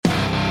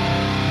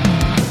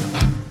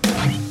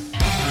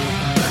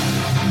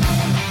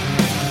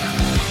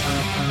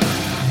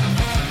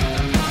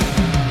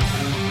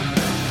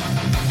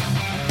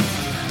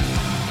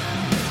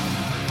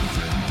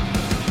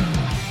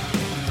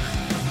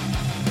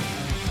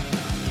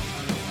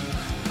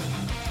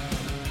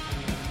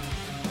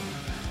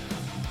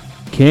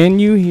Can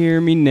you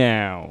hear me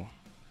now?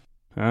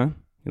 Huh?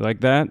 You like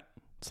that?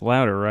 It's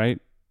louder, right?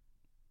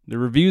 The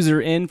reviews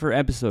are in for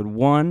episode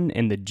 1,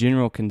 and the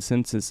general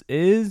consensus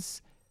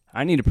is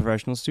I need a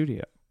professional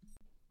studio.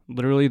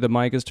 Literally, the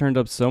mic is turned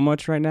up so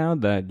much right now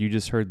that you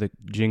just heard the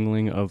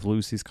jingling of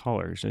Lucy's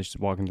collars as she's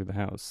walking through the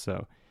house.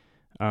 So,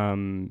 I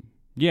don't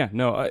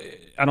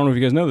know if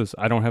you guys know this.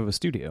 I don't have a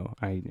studio.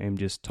 I am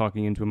just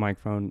talking into a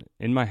microphone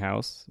in my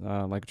house,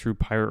 like a true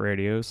pirate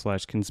radio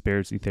 /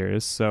 conspiracy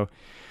theorist. So,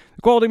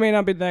 the quality may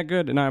not be that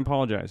good, and I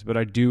apologize, but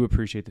I do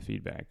appreciate the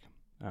feedback.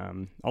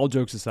 All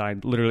jokes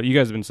aside, literally, you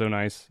guys have been so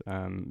nice.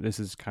 This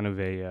is kind of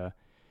a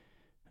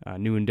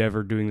new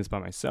endeavor doing this by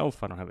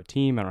myself. I don't have a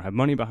team. I don't have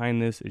money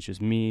behind this. It's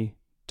just me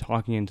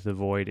talking into the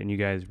void, and you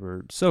guys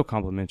were so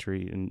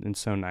complimentary and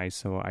so nice,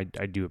 so I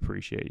do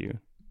appreciate you.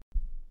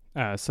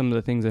 Some of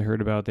the things I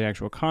heard about the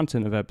actual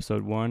content of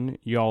episode 1,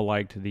 you all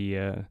liked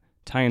the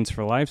Tie-ins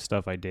for Life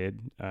stuff I did.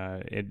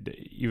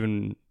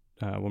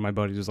 When my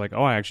buddy was like,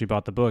 oh, I actually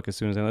bought the book as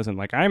soon as I listened.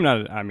 Like,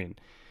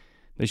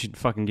 they should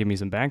fucking give me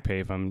some back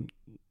pay if I'm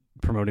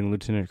promoting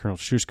Lieutenant Colonel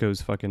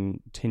Shushko's fucking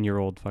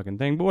 10-year-old fucking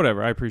thing. But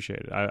whatever, I appreciate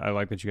it. I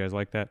like that you guys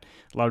like that.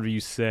 A lot of you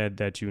said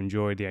that you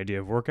enjoyed the idea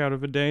of workout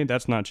of a day.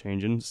 That's not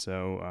changing.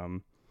 So,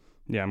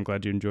 I'm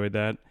glad you enjoyed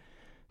that.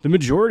 The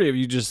majority of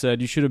you just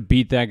said you should have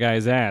beat that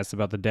guy's ass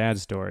about the dad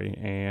story.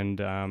 And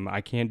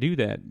I can't do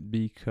that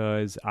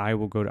because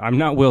I'm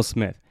not Will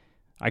Smith.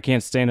 I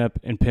can't stand up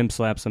and pimp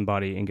slap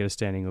somebody and get a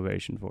standing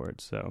ovation for it.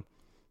 So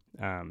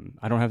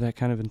I don't have that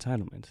kind of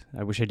entitlement.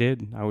 I wish I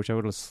did. I wish I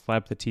would have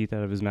slapped the teeth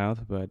out of his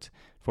mouth. But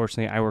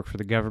fortunately, I work for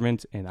the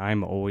government, and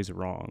I'm always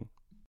wrong.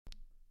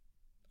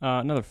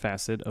 Another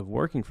facet of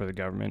working for the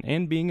government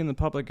and being in the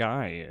public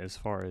eye as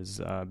far as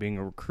being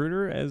a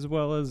recruiter as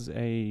well as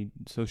a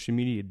social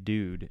media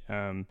dude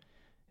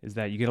is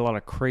that you get a lot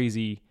of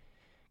crazy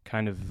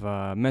kind of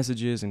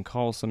messages and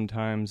calls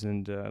sometimes.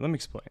 And let me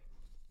explain.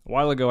 A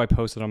while ago, I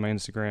posted on my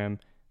Instagram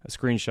a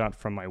screenshot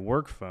from my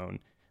work phone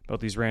about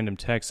these random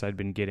texts I'd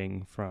been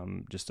getting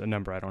from just a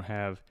number I don't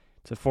have.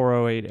 It's a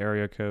 408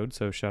 area code,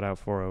 so shout out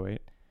 408.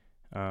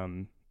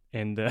 I'm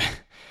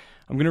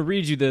going to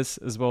read you this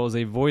as well as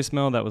a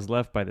voicemail that was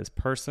left by this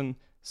person,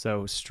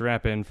 so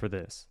strap in for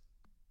this.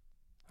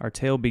 Our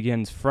tale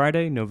begins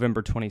Friday,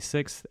 November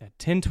 26th at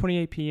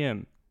 10:28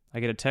 p.m. I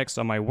get a text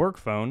on my work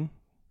phone,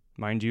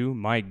 mind you,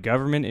 my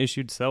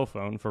government-issued cell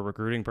phone for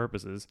recruiting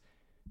purposes,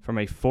 from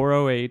a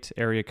 408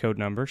 area code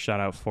number, shout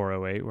out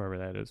 408, wherever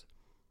that is.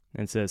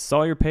 And it says,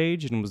 saw your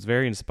page and was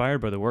very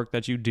inspired by the work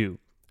that you do, !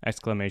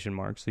 So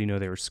you know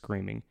they were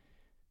screaming.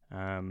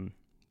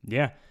 That's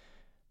it.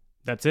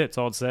 That's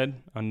all it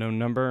said. Unknown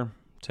number,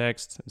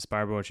 text,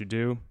 inspired by what you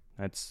do.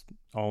 That's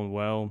all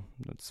well.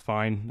 That's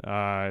fine.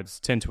 It's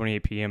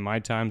 10:28 p.m. my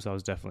time, so I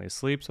was definitely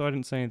asleep, so I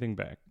didn't say anything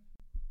back.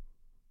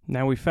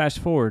 Now we fast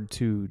forward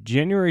to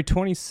January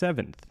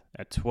 27th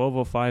at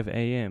 12:05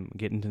 a.m.,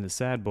 getting to the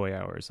sad boy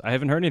hours. I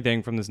haven't heard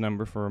anything from this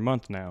number for a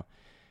month now,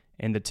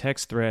 and the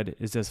text thread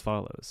is as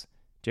follows.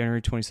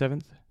 January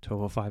 27th,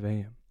 12:05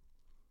 a.m.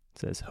 It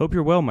says, hope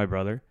you're well, my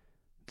brother.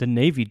 The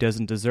Navy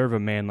doesn't deserve a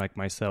man like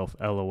myself,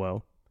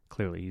 LOL.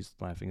 Clearly, he's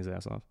laughing his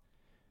ass off.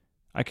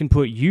 I can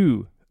put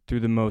you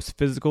through the most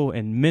physical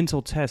and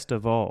mental test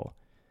of all.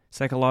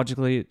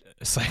 Psychology,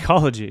 I'm so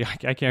sorry,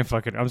 I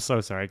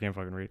can't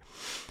fucking read.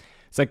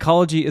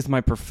 Psychology is my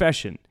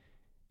profession,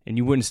 and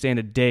you wouldn't stand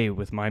a day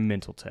with my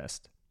mental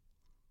test.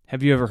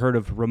 Have you ever heard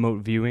of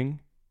remote viewing?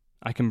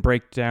 I can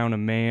break down a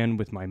man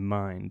with my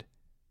mind.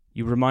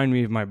 You remind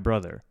me of my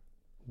brother.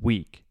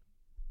 Weak.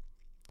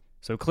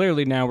 So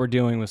clearly now we're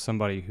dealing with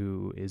somebody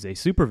who is a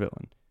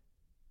supervillain.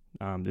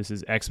 This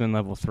is X-Men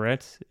level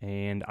threat,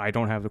 and I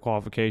don't have the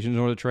qualifications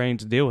or the training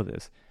to deal with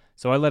this.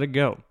 So I let it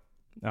go.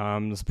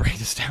 Let's break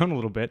this down a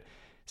little bit.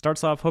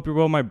 Starts off, hope you're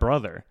well, my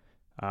brother.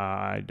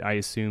 I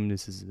assume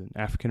this is an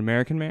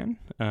African-American man,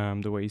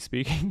 the way he's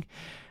speaking.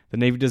 The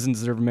Navy doesn't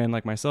deserve a man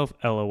like myself,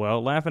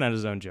 LOL. Laughing at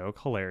his own joke.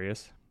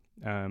 Hilarious.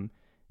 Then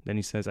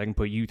he says, I can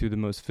put you through the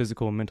most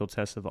physical and mental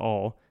test of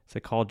all.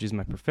 Psychology is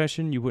my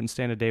profession. You wouldn't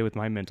stand a day with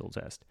my mental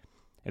test.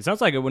 It sounds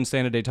like I wouldn't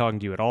stand a day talking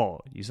to you at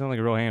all. You sound like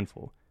a real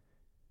handful.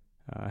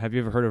 Have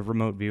you ever heard of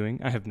remote viewing?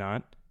 I have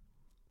not.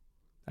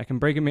 I can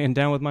break a man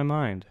down with my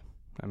mind.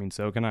 I mean,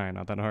 so can I.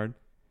 Not that hard.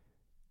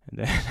 And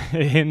then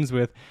it ends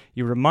with,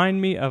 you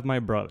remind me of my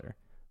brother.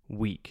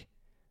 Weak.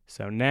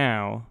 So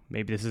now,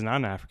 maybe this is not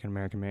an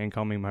African-American man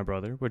calling me my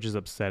brother, which is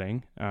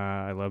upsetting.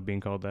 I love being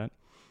called that.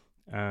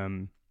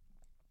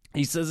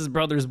 He says his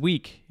brother's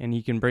weak, and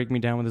he can break me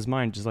down with his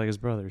mind just like his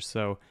brother.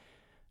 So,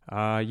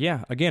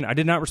 again, I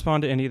did not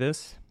respond to any of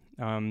this.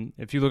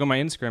 If you look on my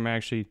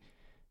Instagram,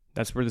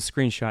 that's where the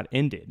screenshot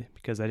ended,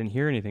 because I didn't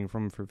hear anything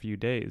from him for a few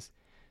days.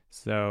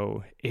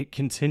 So, it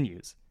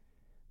continues.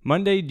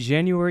 Monday,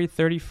 January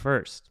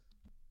 31st.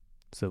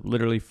 So,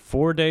 literally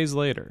 4 days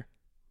later,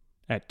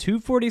 at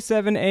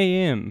 2:47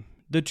 a.m.,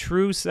 the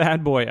true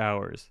sad boy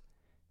hours.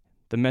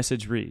 The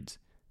message reads,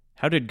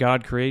 how did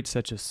God create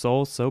such a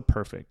soul so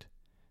perfect?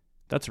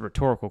 That's a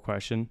rhetorical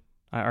question.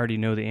 I already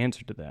know the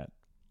answer to that.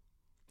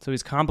 So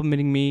he's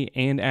complimenting me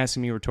and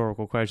asking me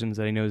rhetorical questions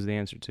that he knows the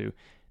answer to.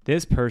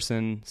 This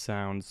person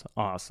sounds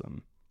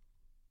awesome.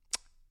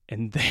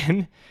 And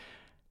then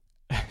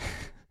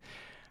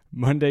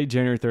Monday,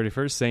 January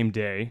 31st, same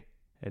day,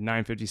 at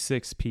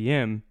 9:56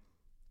 p.m.,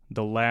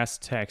 the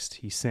last text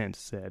he sent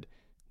said,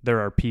 "There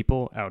are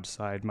people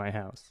outside my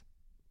house."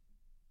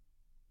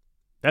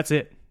 That's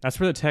it. That's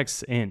where the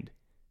texts end.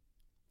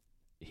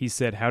 He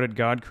said, "How did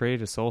God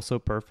create a soul so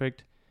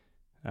perfect?"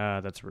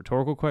 That's a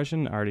rhetorical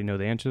question. I already know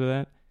the answer to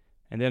that.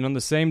 And then on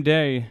the same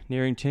day,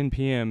 nearing 10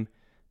 p.m.,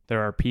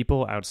 "There are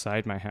people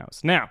outside my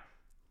house." Now,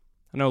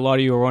 I know a lot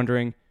of you are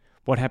wondering,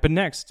 what happened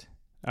next?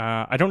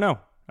 I don't know.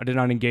 I did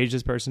not engage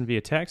this person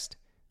via text.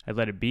 I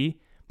let it be.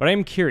 But I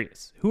am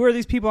curious. Who are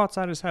these people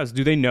outside his house?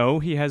 Do they know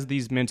he has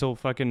these mental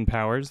fucking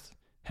powers?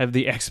 Have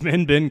the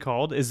X-Men been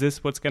called? Is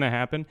this what's going to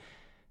happen?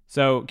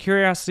 So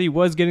curiosity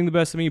was getting the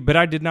best of me, but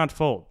I did not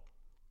fold.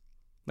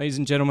 Ladies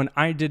and gentlemen,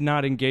 I did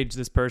not engage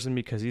this person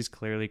because he's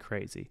clearly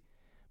crazy.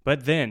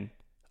 But then,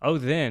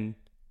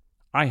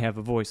 I have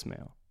a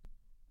voicemail.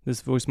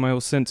 This voicemail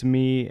was sent to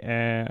me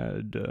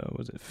at,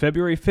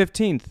 February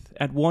 15th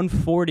at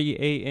 1:40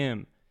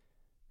 a.m.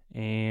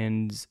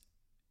 And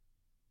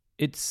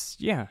it's,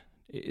 yeah.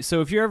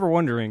 So if you're ever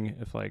wondering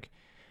if, like,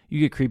 you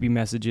get creepy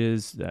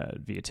messages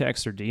via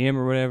text or DM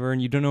or whatever,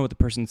 and you don't know what the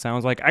person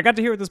sounds like, I got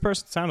to hear what this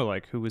person sounded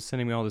like who was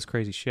sending me all this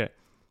crazy shit.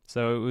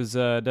 So it was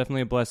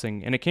definitely a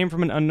blessing. And it came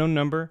from an unknown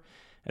number,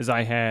 as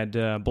I had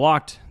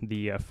blocked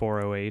the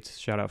 408,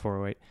 shout out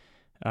 408,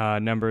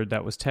 number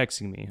that was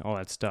texting me, all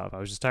that stuff. I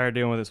was just tired of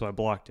dealing with it, so I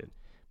blocked it.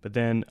 But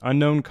then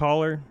unknown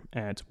caller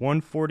at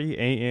 1:40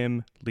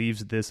 a.m.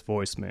 leaves this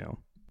voicemail.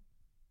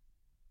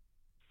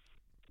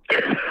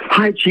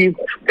 Hi, Chief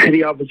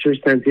Petty Officer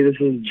Sensi. This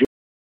is Jim.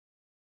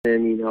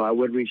 And, I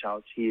would reach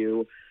out to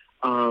you,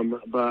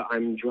 but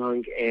I'm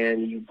drunk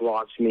and you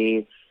blocked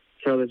me.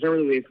 So there's no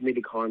really way for me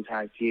to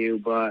contact you.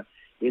 But,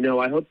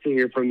 I hope to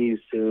hear from you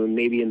soon,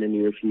 maybe in the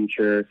near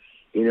future.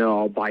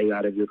 I'll buy you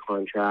out of your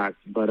contract.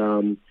 But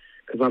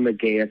because I'm a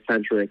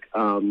gay-eccentric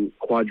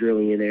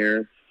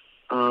quadrillionaire.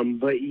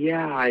 But,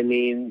 yeah,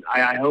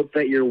 I hope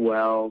that you're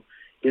well.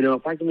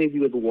 If I can leave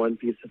you with one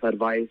piece of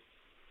advice,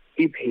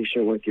 be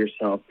patient with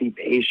yourself. Be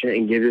patient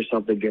and give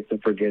yourself the gift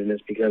of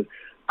forgiveness because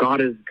God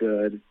is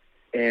good.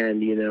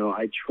 And,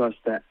 I trust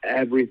that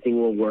everything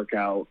will work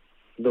out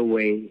the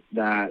way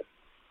that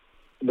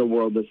the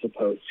world is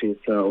supposed to.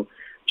 So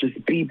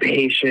just be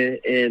patient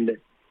and,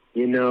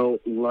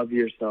 love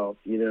yourself.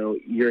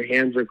 Your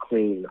hands are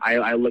clean.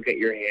 I look at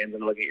your hands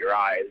and look at your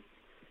eyes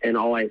and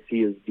all I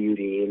see is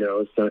beauty,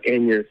 so,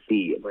 and your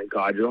feet. Oh my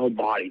God, your whole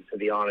body, to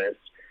be honest.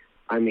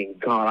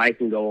 God, I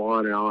can go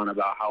on and on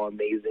about how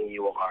amazing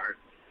you are.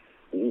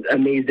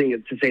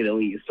 Amazing, to say the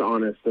least,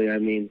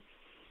 honestly.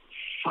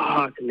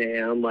 Fuck,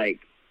 man.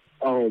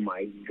 Oh,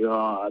 my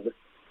God.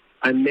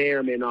 I may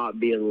or may not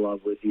be in love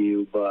with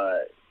you,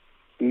 but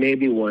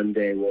maybe one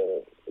day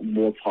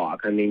we'll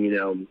talk.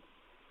 I'm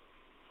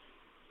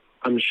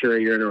sure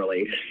you're in a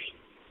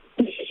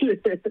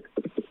relationship.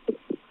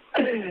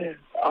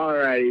 All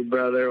righty,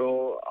 brother.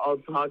 Well, I'll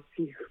talk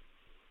to you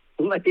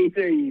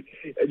later. You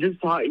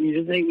just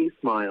make me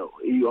smile.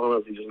 You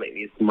honestly just make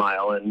me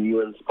smile, and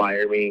you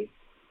inspire me.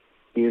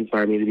 You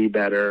inspire me to be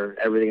better.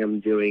 Everything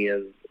I'm doing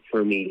is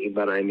for me,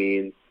 but I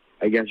guess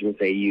you can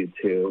say you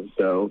too.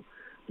 So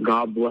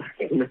God bless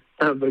and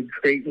have a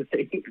great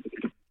day.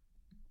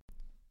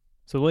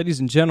 So, ladies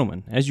and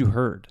gentlemen, as you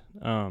heard,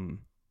 I'm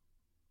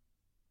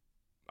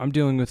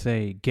dealing with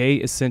a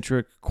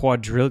gay-eccentric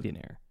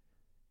quadrillionaire.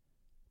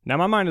 Now,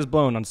 my mind is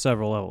blown on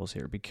several levels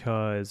here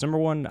because, number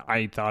one,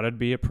 I thought it'd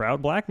be a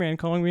proud black man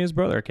calling me his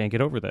brother. I can't get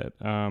over that.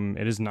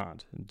 It is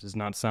not. It does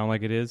not sound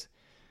like it is.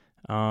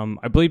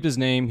 I bleeped his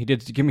name. He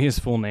did give me his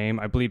full name.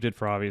 I bleeped it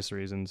for obvious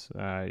reasons.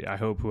 I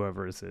hope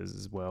whoever this is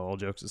as well, all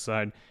jokes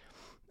aside.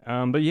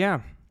 But yeah,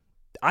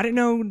 I didn't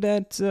know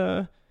that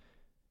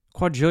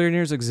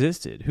quadrillionaires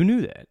existed. Who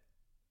knew that?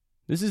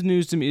 This is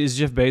news to me. Is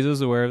Jeff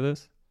Bezos aware of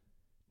this?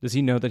 Does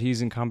he know that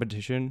he's in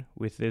competition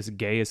with this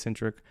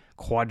gay-eccentric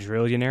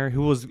quadrillionaire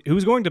who was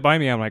going to buy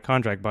me out of my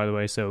contract, by the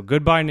way? So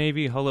goodbye,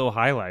 Navy. Hello,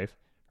 High Life.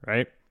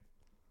 Right?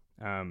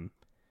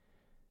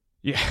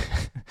 Yeah.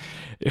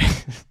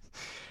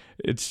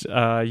 It's,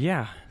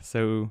 yeah.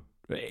 So,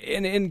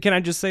 and can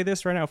I just say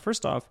this right now?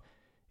 First off,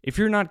 if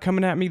you're not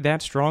coming at me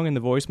that strong in the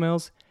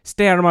voicemails,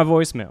 stay out of my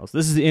voicemails.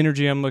 This is the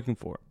energy I'm looking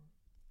for.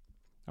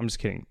 I'm just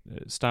kidding.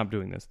 Stop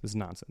doing this. This is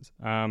nonsense.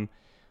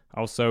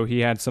 Also,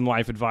 he had some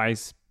life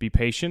advice. Be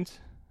patient,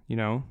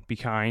 be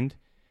kind.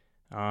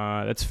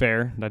 That's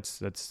fair.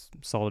 That's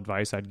solid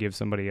advice I'd give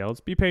somebody else.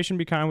 Be patient,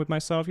 be kind with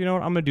myself. You know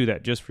what? I'm going to do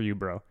that just for you,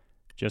 bro.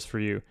 Just for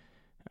you.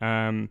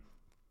 I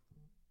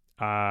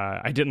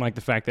didn't like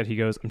the fact that he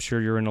goes, "I'm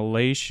sure you're in a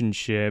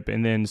relationship,"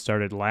 and then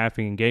started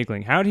laughing and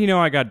giggling. How did he know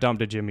I got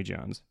dumped at Jimmy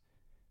John's?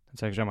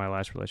 That's actually how my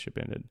last relationship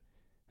ended.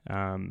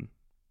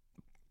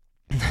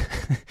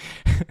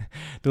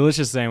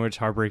 Delicious sandwich,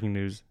 heartbreaking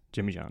news,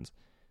 Jimmy John's.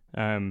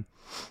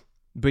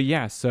 But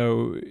yeah,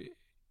 so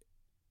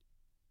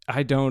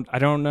I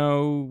don't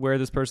know where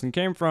this person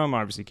came from.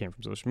 Obviously came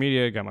from social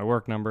media, got my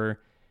work number,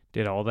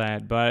 did all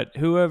that. But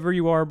whoever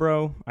you are,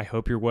 bro, I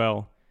hope you're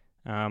well.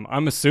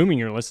 I'm assuming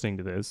you're listening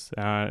to this.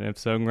 If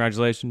so,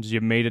 congratulations. You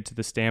made it to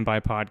the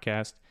Standby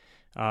podcast.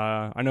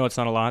 I know it's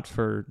not a lot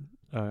for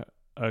a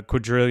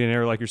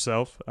quadrillionaire like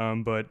yourself,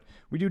 but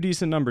we do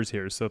decent numbers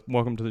here, so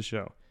welcome to the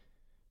show.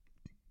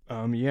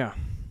 Yeah.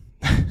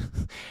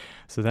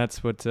 So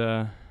that's what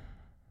you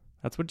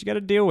got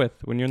to deal with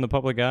when you're in the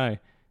public eye,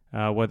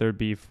 whether it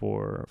be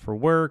for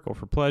work or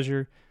for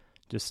pleasure.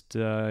 Just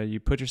you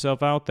put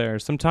yourself out there.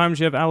 Sometimes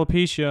you have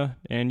alopecia,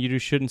 and you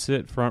just shouldn't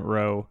sit front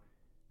row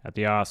at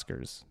the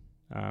Oscars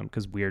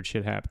because weird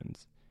shit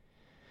happens.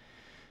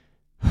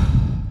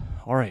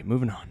 All right,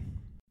 moving on.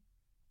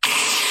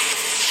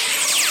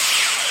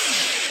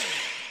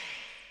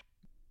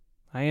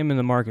 I am in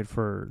the market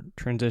for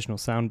transitional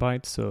sound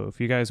bites, so if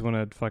you guys want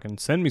to fucking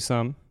send me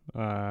some,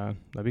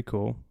 that'd be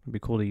cool. It'd be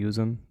cool to use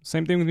them.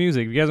 Same thing with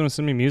music. If you guys want to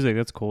send me music,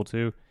 that's cool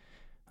too.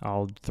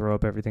 I'll throw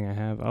up everything I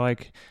have. I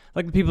like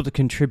the people to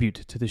contribute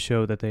to the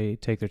show that they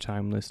take their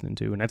time listening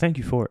to, and I thank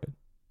you for it.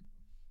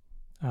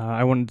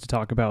 I wanted to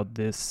talk about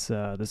this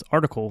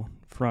article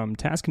from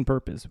Task and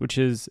Purpose, which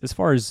is, as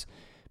far as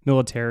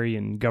military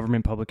and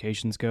government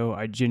publications go,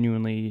 I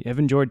genuinely have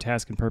enjoyed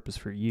Task and Purpose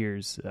for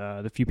years.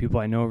 The few people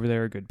I know over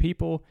there are good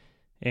people,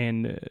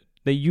 and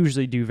they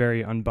usually do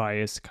very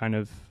unbiased, kind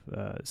of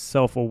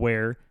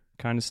self-aware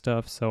kind of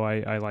stuff, so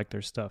I like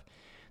their stuff.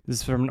 This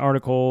is from an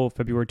article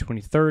February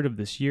 23rd of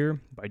this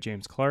year by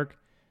James Clark,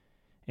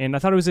 and I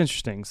thought it was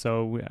interesting,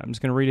 so I'm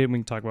just going to read it and we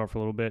can talk about it for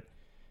a little bit.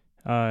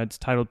 It's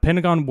titled,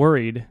 Pentagon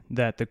Worried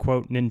That the,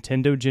 quote,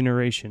 Nintendo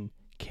Generation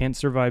Can't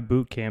Survive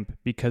Boot Camp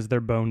Because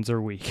Their Bones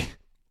Are Weak.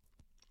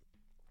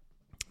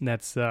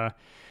 That's the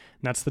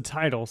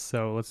title,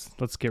 so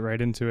let's get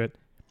right into it.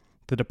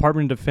 The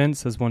Department of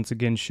Defense has once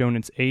again shown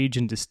its age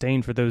and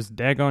disdain for those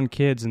daggone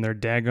kids and their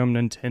daggum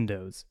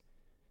Nintendos.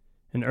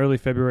 An early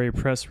February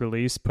press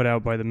release put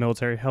out by the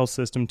military health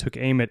system took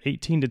aim at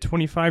 18 to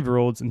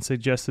 25-year-olds and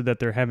suggested that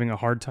they're having a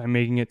hard time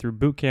making it through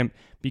boot camp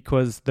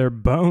because their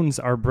bones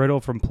are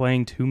brittle from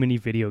playing too many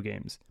video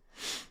games.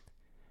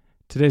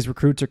 Today's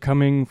recruits are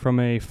coming from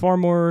a far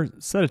more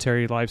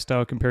sedentary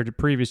lifestyle compared to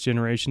previous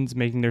generations,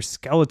 making their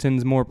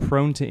skeletons more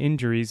prone to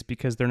injuries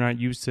because they're not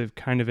used to the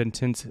kind of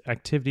intense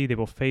activity they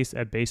will face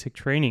at basic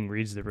training,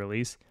 reads the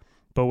release.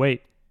 But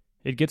wait,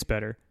 it gets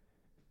better.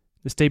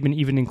 The statement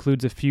even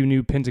includes a few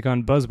new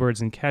Pentagon buzzwords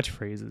and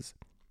catchphrases.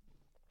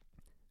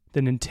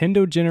 The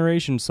Nintendo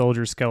Generation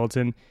soldier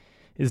skeleton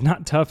is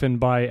not toughened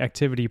by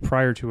activity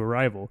prior to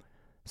arrival,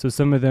 so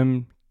some of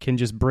them can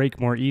just break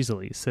more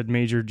easily, said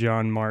Major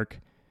John Mark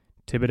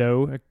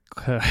Thibodeau,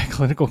 a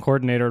clinical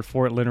coordinator at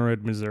Fort Leonard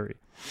Wood, Missouri.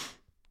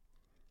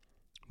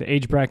 The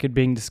age bracket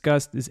being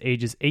discussed is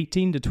ages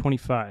 18 to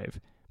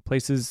 25,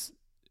 places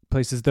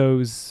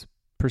those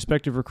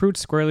prospective recruits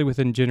squarely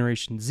within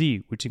Generation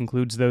Z, which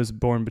includes those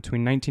born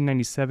between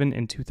 1997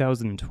 and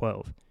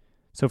 2012.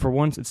 So for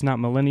once, it's not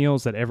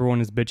millennials that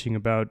everyone is bitching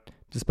about,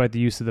 despite the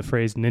use of the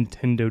phrase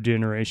Nintendo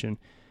Generation,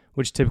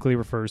 which typically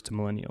refers to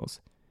millennials.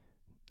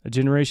 A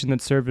generation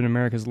that served in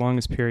America's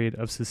longest period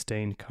of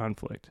sustained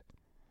conflict.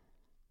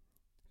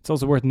 It's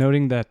also worth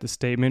noting that the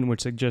statement,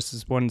 which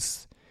suggests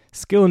one's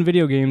skill in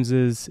video games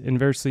is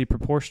inversely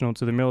proportional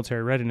to their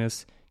military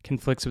readiness,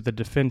 conflicts with the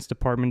Defense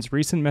Department's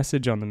recent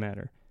message on the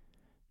matter.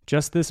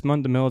 Just this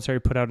month, the military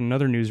put out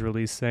another news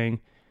release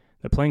saying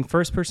that playing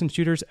first-person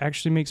shooters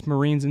actually makes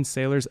Marines and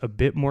sailors a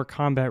bit more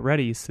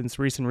combat-ready, since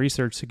recent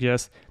research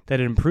suggests that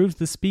it improves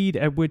the speed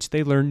at which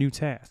they learn new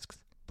tasks.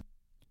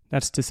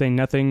 That's to say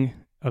nothing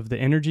of the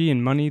energy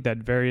and money that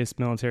various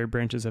military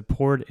branches have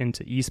poured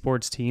into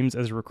esports teams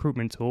as a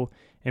recruitment tool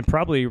and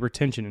probably a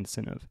retention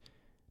incentive.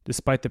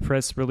 Despite the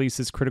press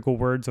release's critical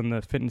words on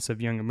the fitness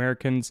of young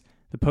Americans,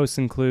 the post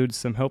includes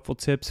some helpful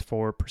tips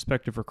for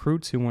prospective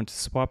recruits who want to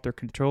swap their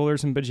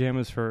controllers and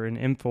pajamas for an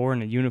M4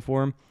 and a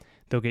uniform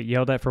they'll get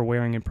yelled at for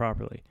wearing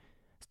improperly,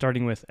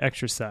 starting with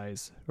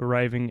exercise,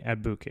 arriving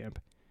at boot camp.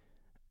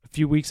 A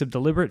few weeks of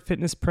deliberate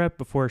fitness prep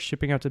before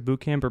shipping out to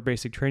boot camp or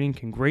basic training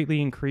can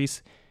greatly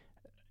increase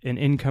an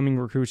incoming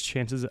recruit's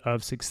chances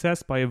of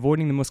success by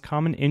avoiding the most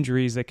common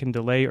injuries that can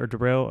delay or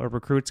derail a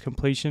recruit's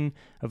completion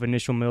of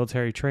initial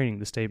military training,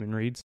 the statement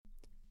reads.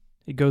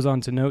 It goes on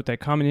to note that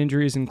common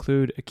injuries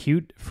include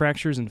acute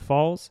fractures and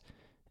falls,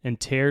 and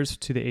tears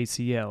to the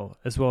ACL,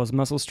 as well as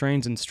muscle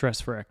strains and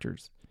stress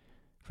fractures.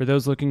 For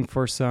those looking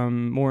for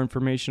some more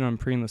information on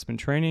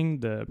pre-enlistment training,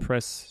 the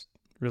press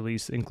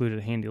release included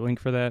a handy link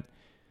for that.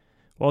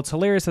 While it's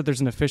hilarious that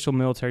there's an official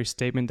military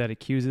statement that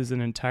accuses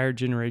an entire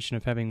generation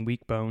of having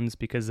weak bones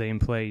because they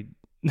enjoy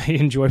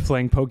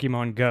playing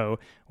Pokemon Go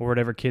or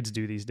whatever kids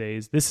do these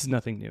days, this is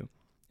nothing new.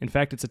 In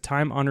fact, it's a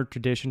time-honored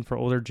tradition for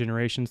older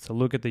generations to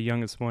look at the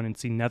youngest one and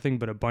see nothing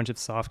but a bunch of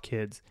soft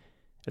kids.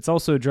 It's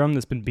also a drum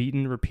that's been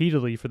beaten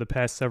repeatedly for the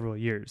past several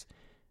years.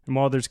 And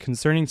while there's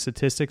concerning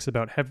statistics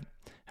about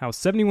how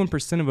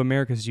 71% of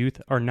America's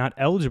youth are not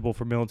eligible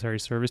for military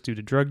service due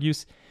to drug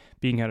use,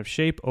 being out of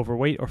shape,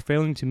 overweight, or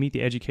failing to meet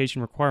the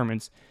education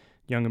requirements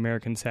young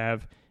Americans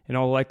have in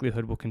all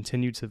likelihood will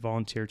continue to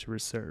volunteer to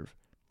reserve.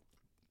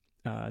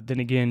 Then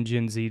again,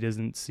 Gen Z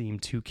doesn't seem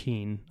too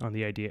keen on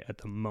the idea at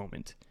the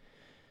moment.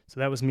 So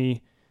that was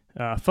me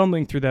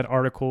fumbling through that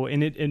article,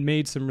 and it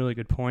made some really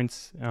good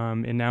points.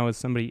 And now as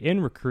somebody in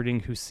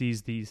recruiting who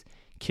sees these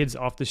kids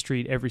off the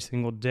street every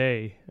single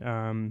day,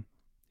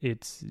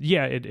 it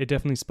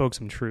definitely spoke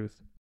some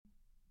truth.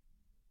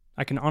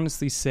 I can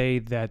honestly say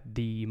that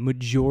the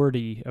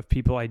majority of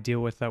people I deal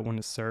with that want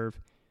to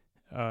serve,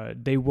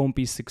 they won't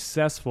be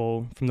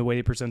successful from the way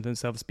they present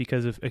themselves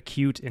because of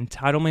acute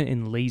entitlement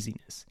and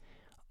laziness.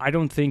 I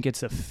don't think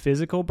it's a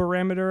physical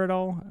barometer at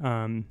all,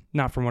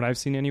 not from what I've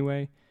seen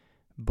anyway,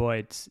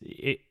 but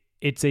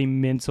it's a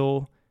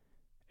mental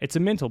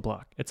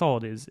block. It's all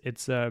it is.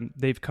 It's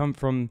they've come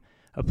from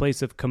a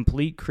place of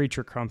complete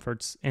creature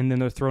comforts, and then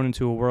they're thrown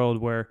into a world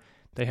where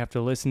they have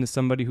to listen to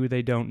somebody who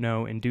they don't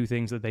know and do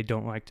things that they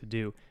don't like to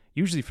do,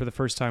 usually for the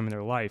first time in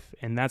their life,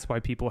 and that's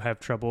why people have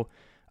trouble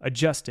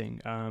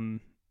adjusting.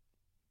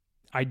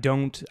 I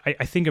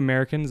think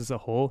Americans as a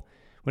whole,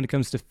 when it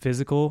comes to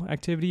physical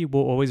activity,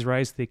 will always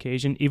rise to the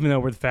occasion, even though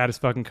we're the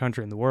fattest fucking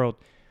country in the world.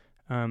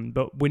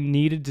 But when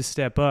needed to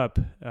step up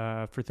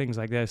for things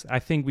like this, I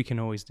think we can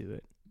always do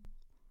it.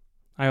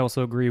 I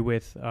also agree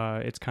with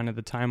it's kind of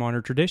the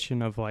time-honored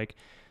tradition of like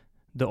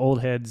the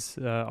old heads,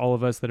 all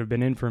of us that have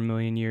been in for a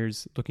million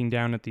years, looking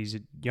down at these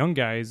young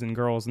guys and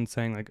girls and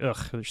saying like,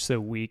 ugh, they're so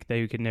weak.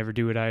 They could never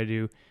do what I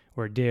do,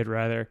 or did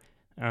rather.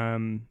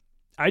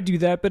 I do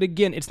that, but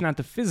again, it's not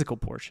the physical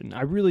portion.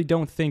 I really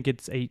don't think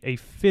it's a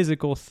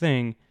physical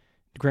thing.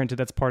 Granted,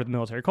 that's part of the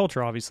military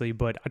culture, obviously,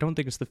 but I don't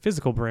think it's the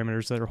physical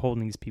parameters that are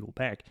holding these people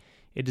back.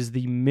 It is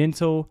the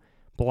mental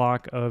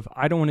block of,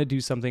 I don't want to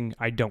do something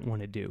I don't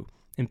want to do.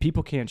 And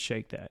people can't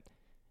shake that.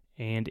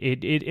 And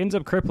it ends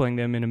up crippling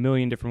them in a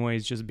million different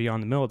ways just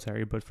beyond the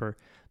military, but for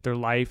their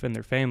life and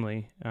their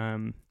family,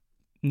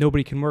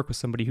 nobody can work with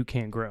somebody who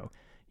can't grow.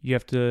 You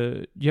have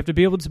to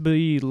be able to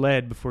be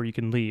led before you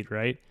can lead,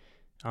 right?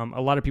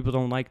 A lot of people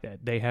don't like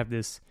that. They have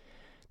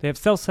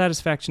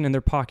self-satisfaction in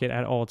their pocket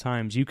at all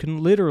times. You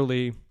can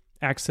literally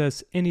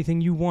access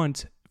anything you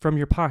want from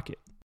your pocket.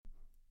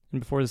 And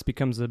before this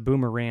becomes a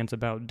boomer rant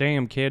about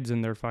damn kids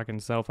and their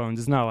fucking cell phones,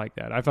 it's not like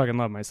that. I fucking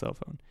love my cell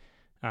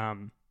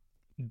phone.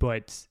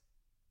 But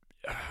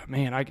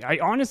man, I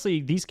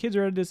honestly, these kids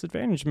are at a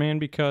disadvantage, man,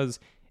 because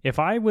if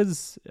I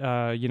was,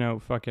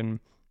 fucking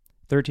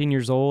 13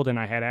 years old and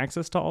I had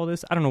access to all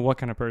this, I don't know what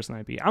kind of person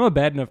I'd be. I'm a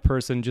bad enough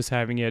person just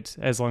having it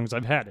as long as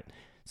I've had it.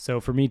 So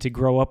for me to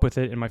grow up with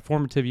it in my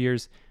formative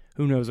years,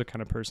 who knows what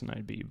kind of person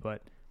I'd be.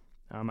 But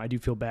I do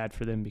feel bad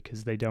for them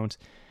because they don't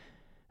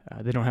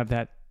have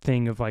that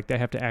thing of like they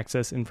have to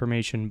access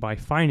information by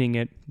finding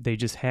it. They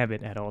just have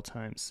it at all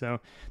times. So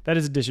that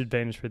is a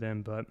disadvantage for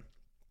them. But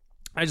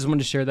I just wanted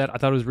to share that. I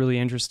thought it was really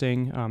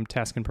interesting.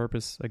 Task and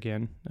Purpose,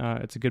 again.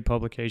 It's a good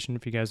publication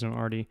if you guys don't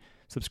already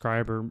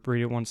subscribe or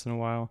read it once in a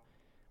while.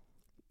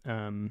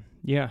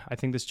 I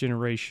think this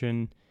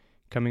generation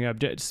coming up,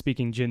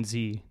 speaking Gen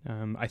Z,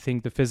 I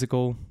think the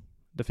physical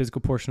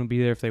portion will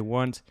be there if they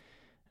want.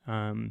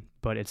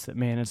 But it's that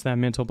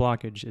mental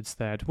blockage. It's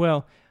that,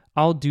 well,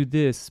 I'll do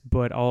this,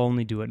 but I'll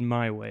only do it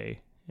my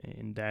way.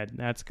 And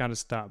that's got to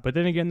stop. But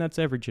then again, that's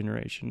every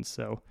generation.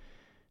 So,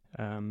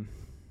 enough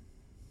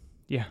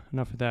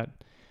of that.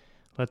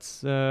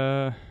 Let's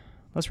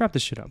wrap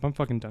this shit up. I'm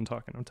fucking done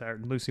talking. I'm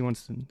tired. Lucy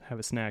wants to have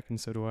a snack,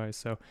 and so do I.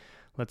 So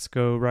let's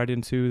go right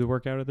into the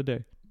workout of the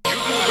day.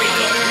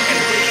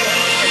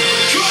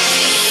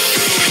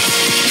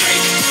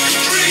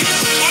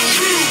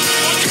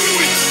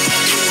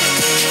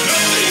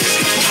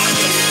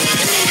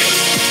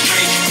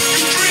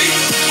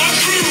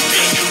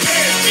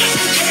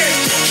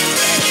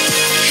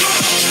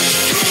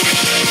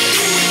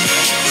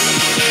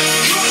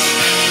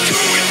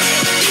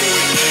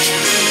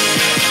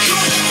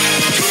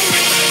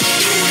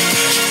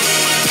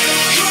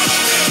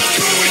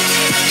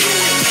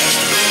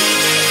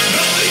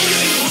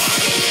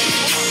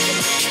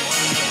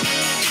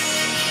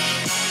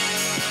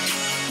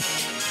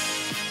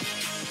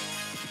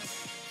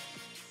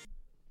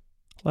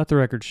 Let the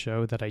record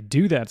show that I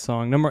do that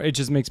song. It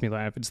just makes me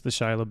laugh. It's the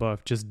Shia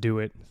LaBeouf "Just Do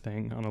It"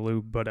 thing on a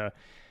loop, but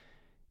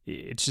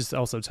it's just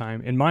also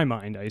time. In my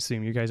mind, I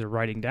assume you guys are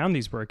writing down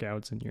these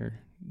workouts and you're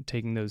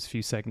taking those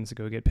few seconds to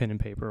go get pen and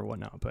paper or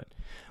whatnot, but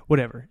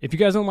whatever. If you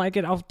guys don't like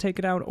it, I'll take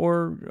it out,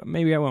 or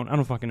maybe I won't. I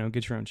don't fucking know.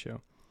 Get your own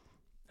show.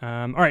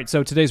 All right,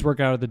 so today's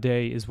workout of the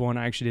day is one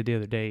I actually did the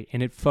other day,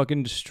 and it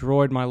fucking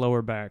destroyed my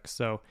lower back.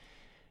 So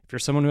if you're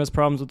someone who has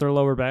problems with their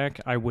lower back,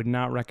 I would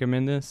not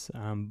recommend this.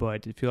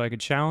 But if you like a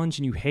challenge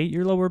and you hate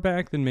your lower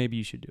back, then maybe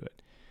you should do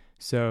it.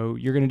 So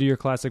you're going to do your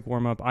classic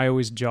warm-up. I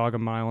always jog 1.5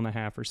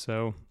 miles or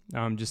so,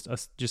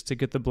 just to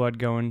get the blood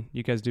going.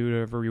 You guys do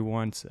whatever you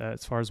want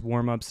as far as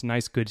warm-ups.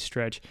 Nice, good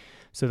stretch.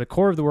 So the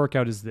core of the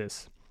workout is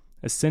this: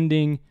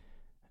 ascending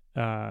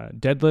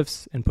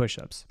deadlifts and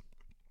push-ups.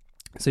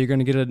 So you're going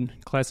to get a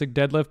classic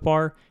deadlift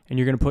bar, and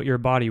you're going to put your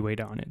body weight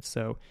on it.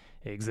 So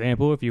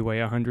example, if you weigh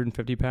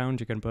 150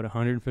 pounds, you're going to put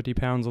 150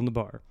 pounds on the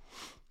bar.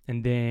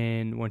 And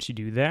then once you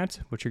do that,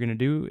 what you're going to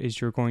do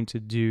is you're going to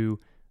do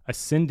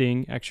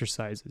ascending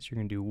exercises. You're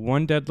going to do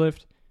 1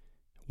 deadlift,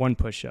 1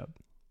 push-up,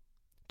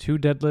 2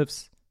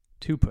 deadlifts,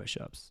 2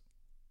 push-ups,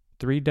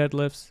 3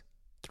 deadlifts,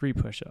 3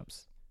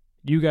 push-ups.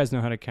 You guys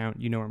know how to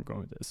count. You know where I'm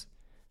going with this.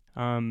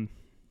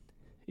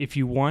 If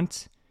you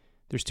want,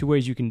 there's 2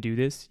 ways you can do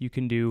this. You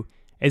can do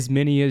as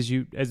many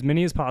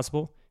as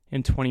possible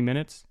in 20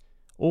 minutes,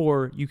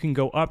 or you can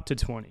go up to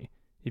 20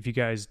 if you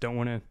guys don't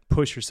want to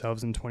push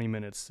yourselves in 20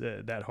 minutes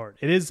that hard.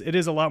 It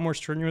is a lot more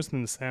strenuous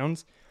than it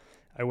sounds.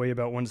 I weigh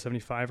about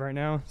 175 right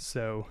now,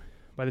 so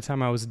by the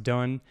time I was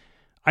done,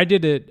 I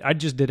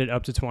just did it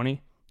up to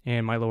 20,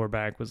 and my lower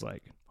back was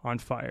like on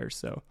fire.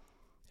 So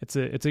it's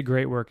a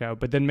great workout.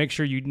 But then make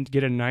sure you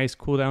get a nice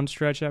cool down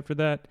stretch after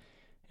that,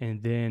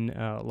 and then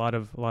a lot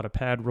of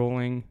pad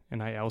rolling.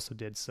 And I also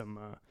did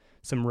some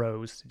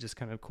rows to just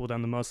kind of cool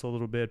down the muscle a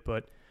little bit.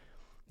 But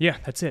yeah,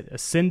 that's it.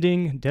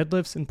 Ascending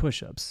deadlifts and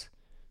push-ups.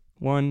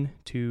 1,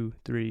 2,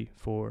 3,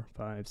 4,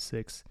 5,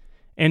 6,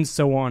 and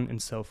so on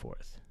and so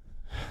forth.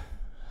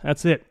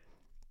 That's it.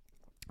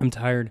 I'm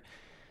tired.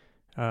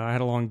 I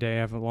had a long day. I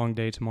have a long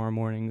day tomorrow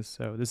morning.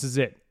 So this is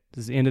it.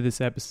 This is the end of this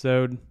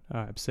episode.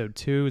 Episode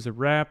 2 is a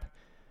wrap.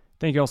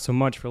 Thank you all so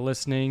much for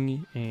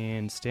listening,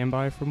 and stand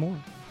by for more.